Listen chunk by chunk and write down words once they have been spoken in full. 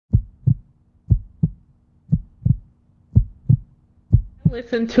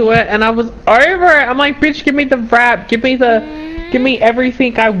Listen to it, and I was over it. I'm like, bitch, give me the rap, give me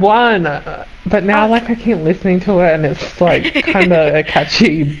everything I want. But now, Oh. like, I keep listening to it, and it's like kind of a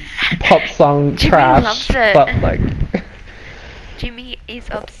catchy pop song Jimmy trash. loves it. But like, Jimmy is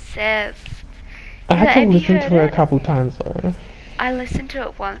obsessed. I He's had like, to have you listen heard to it a it? couple times though. I listened to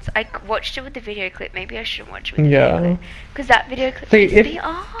it once. I watched it with the video clip. Maybe I shouldn't watch it with the video Yeah. clip. Because that video clip See, pissed me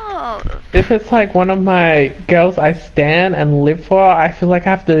off. if it's like one of my girls I stan and live for, I feel like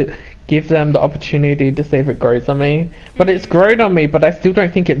I have to give them the opportunity to see if it grows on me. But it's grown on me, but I still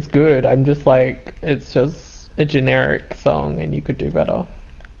don't think it's good. I'm just like, it's just a generic song and you could do better.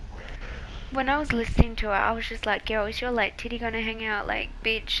 When I was listening to it, I was just like, girl, is your like titty gonna hang out? Like,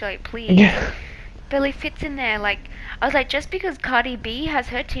 bitch, like, please. Yeah. Barely fits in there. Like, I was like, just because Cardi B has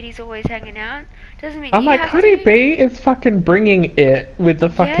her titties always hanging out, doesn't mean I'm you like, have Cardi to. B is fucking bringing it with the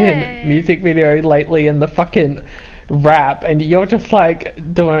fucking Yeah. music video lately and the fucking rap, and you're just like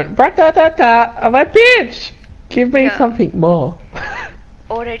doing da da da da. I'm like, bitch, give me Yeah. something more.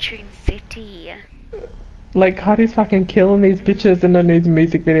 Auto-tune city. Like, Cardi's fucking killing these bitches in the new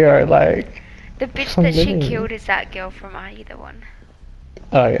music video, like, The bitch I'm that she living. killed is that girl from Are You the One?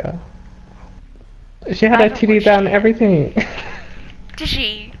 Oh yeah. She had I her haven't titties watched out it and yet. everything. Did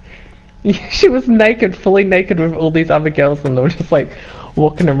she? She was naked, fully naked with all these other girls, and they were just like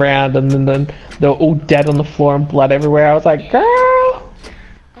walking around, and then they were all dead on the floor and blood everywhere. I was like, girl! Oh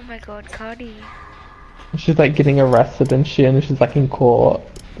my god, Cardi. She's like getting arrested and shit, and she's like in court.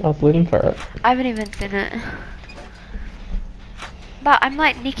 I was living for it. I haven't even seen it. But I'm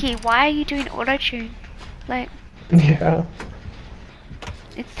like, Nikki, why are you doing auto-tune? Like, Yeah.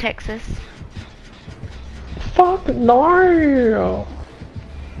 it's Texas. Fuck no!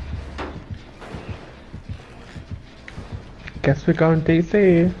 Guess we're going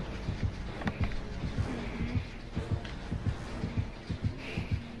DC.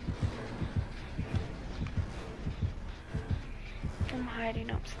 I'm hiding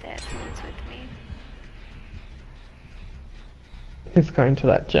upstairs and he's with me. He's going to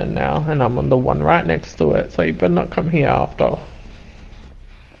that gen now, and I'm on the one right next to it, so you better not come here after.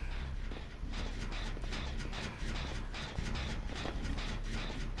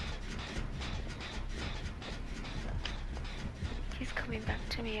 He's coming back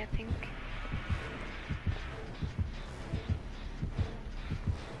to me, I think.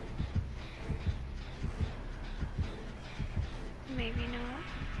 Maybe not.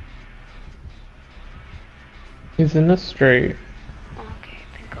 He's in the street, Okay,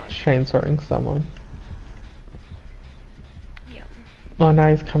 thank God. chainsawing someone. Yep. Oh, now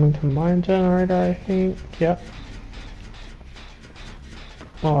he's coming to my generator, I think. Yep.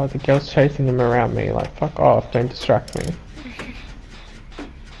 Oh, the girl's chasing him around me. Like, fuck off, don't distract me.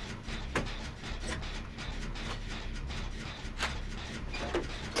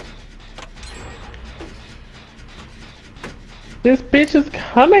 This bitch is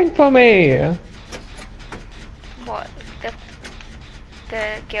coming for me! What?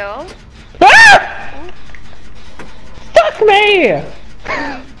 The girl? Ah! Fuck me!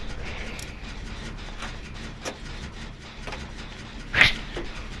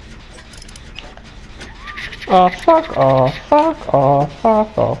 Oh, fuck off, fuck off,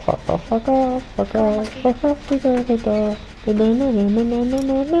 fuck off, fuck off, fuck off, fuck off, fuck off,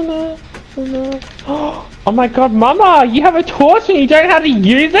 oh my god, mama, you have a torch and you don't know how to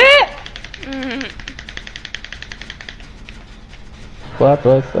use it? What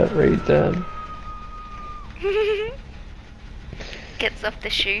was that reason? Gets off the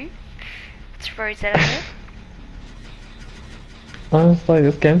shoe. Throws it at it. Honestly,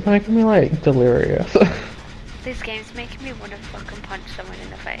 this game's making me like delirious. This game's making me want to fucking punch someone in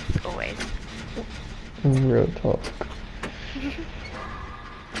the face, always. Real talk.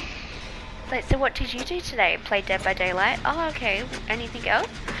 Like, so what did you do today? Play Dead by Daylight? Oh, okay. Anything else?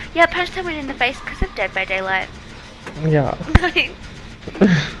 Yeah, punch someone in the face because of Dead by Daylight. Yeah.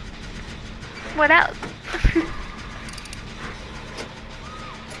 What else?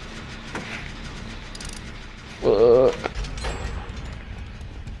 Fuck.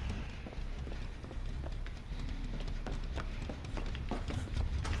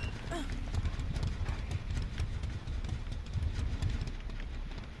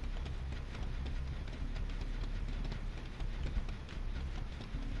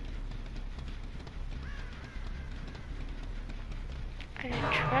 I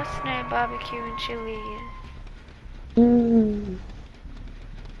don't trust no barbecue and chili.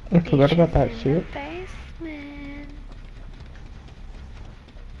 I forgot about that Bitches in shit. the basement.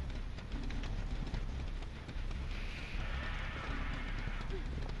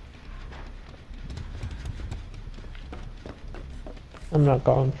 I'm not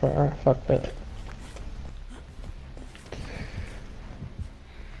going for her. Fuck it.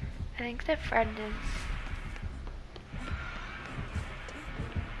 I think their friend is.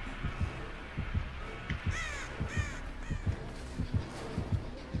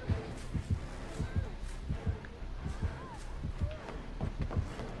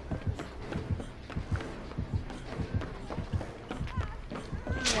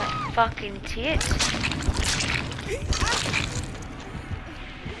 That fucking tit.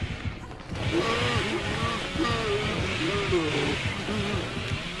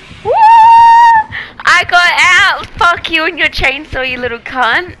 Woo! I got out! Fuck you and your chainsaw, you little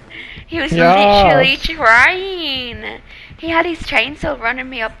cunt! He was literally trying! He had his chainsaw running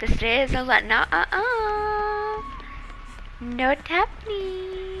me up the stairs. I was like, nah, no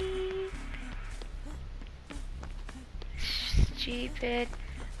happening. Stupid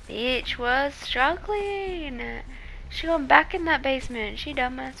bitch was struggling. She gone back in that basement. She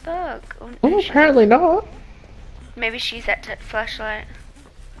dumb as fuck. Oh, apparently not. Maybe she's at flashlight.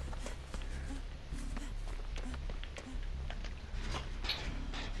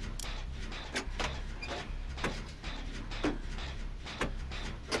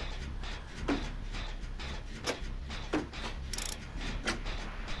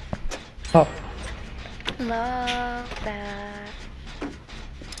 Oh. Love that.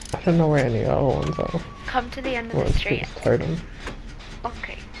 I don't know where any other ones are. Come to the end of the street. Totem.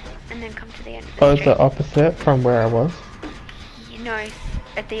 Okay. And then come to the end of the Oh, street. it's the opposite from where I was. You know, it's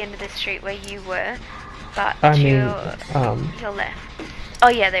at the end of the street where you were, but I to mean, your left. Oh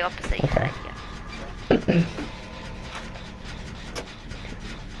yeah, the opposite Okay. side, yeah.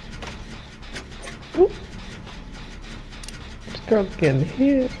 Oop. This girl's getting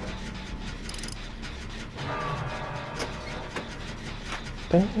hit.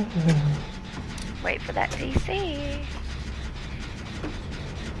 Wait for that TC.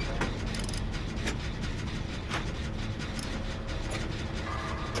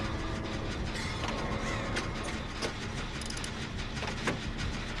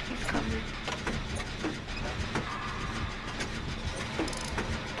 He's coming.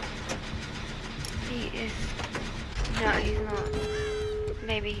 He is. No, he's not.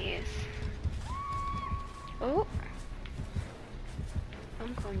 Maybe he is. Oh.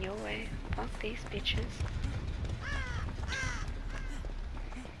 I'm going your way. Fuck these bitches.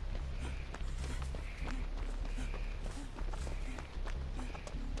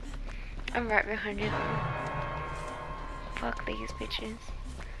 I'm right behind you. Fuck these bitches.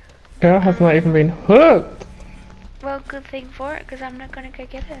 Girl has not even been hooked. Well, good thing for it, because I'm not gonna go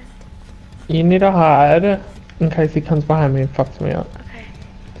get her. You need to hide in case he comes behind me and fucks me up. Okay.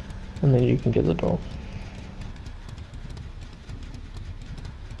 And then you can get the door.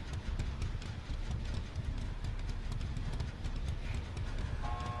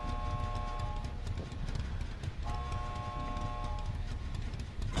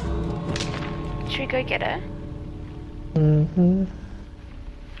 Should we go get her? Mm-hmm.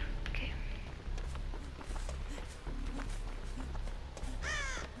 Okay.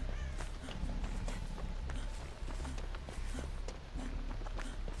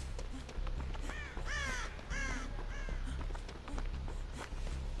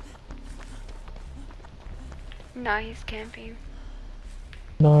 No, he's camping.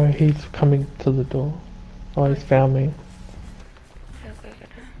 No, he's coming to the door. Oh, he's found me. I'll go get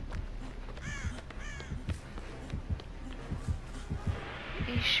her.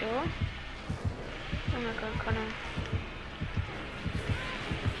 Are you sure? Oh my god, Connor.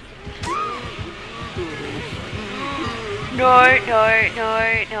 No, no,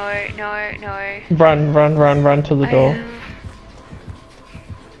 no, no, no, no. Run, run, run, run to the door.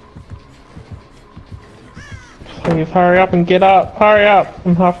 Please hurry up and get up. Hurry up.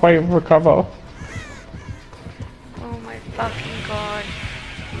 I'm halfway recover. Oh my fucking god.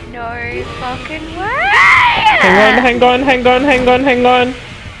 No fucking way! Hang on, hang on, hang on, hang on, hang on.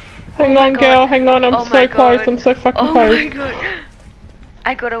 Hang my on, God. girl, hang on. I'm Oh so my close. God. I'm so fucking Oh close. my god.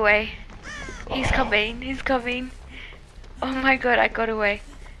 I got away. He's coming, he's coming. Oh my god, I got away.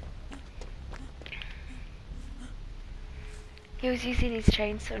 He was using his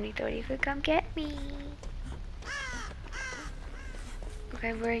chainsaw and he thought he could come get me.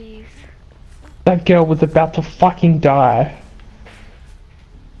 Okay, where are you? That girl was about to fucking die.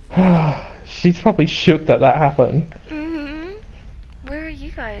 She's probably shook that happened. Where are you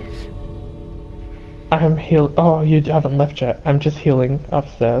guys? I'm heal. Oh, you haven't left yet. I'm just healing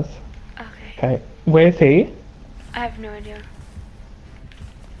upstairs. Okay. Okay, where's he? I have no idea.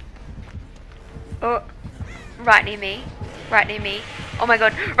 Oh, right near me. Right near me. Oh my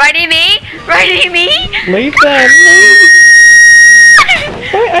god. Right near me! Right near me! Leave them.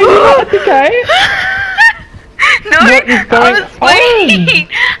 you're not at the gate? No, What is going I was waiting.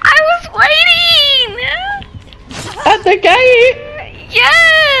 I was waiting. At the gate?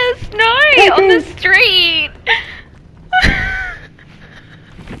 Yes. No, on the street.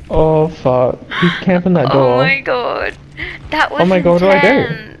 Oh fuck. He's camping that door. Oh my god. That was Oh my god, what do I do?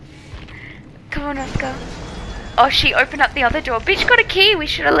 intense. Come on, Oscar. Oh, she opened up the other door. Bitch got a key. We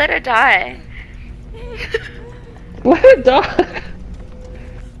should have let her die. Let her die.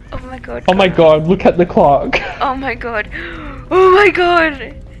 Oh my god. Oh my god, look at the clock. Oh my god. Oh my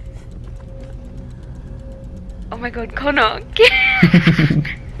god. Oh my god, Connor.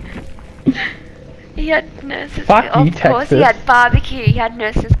 He had nurses. Fuck you, Of course, he Texas. had barbecue. He had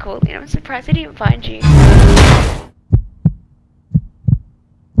nurses calling. I'm surprised he didn't find you.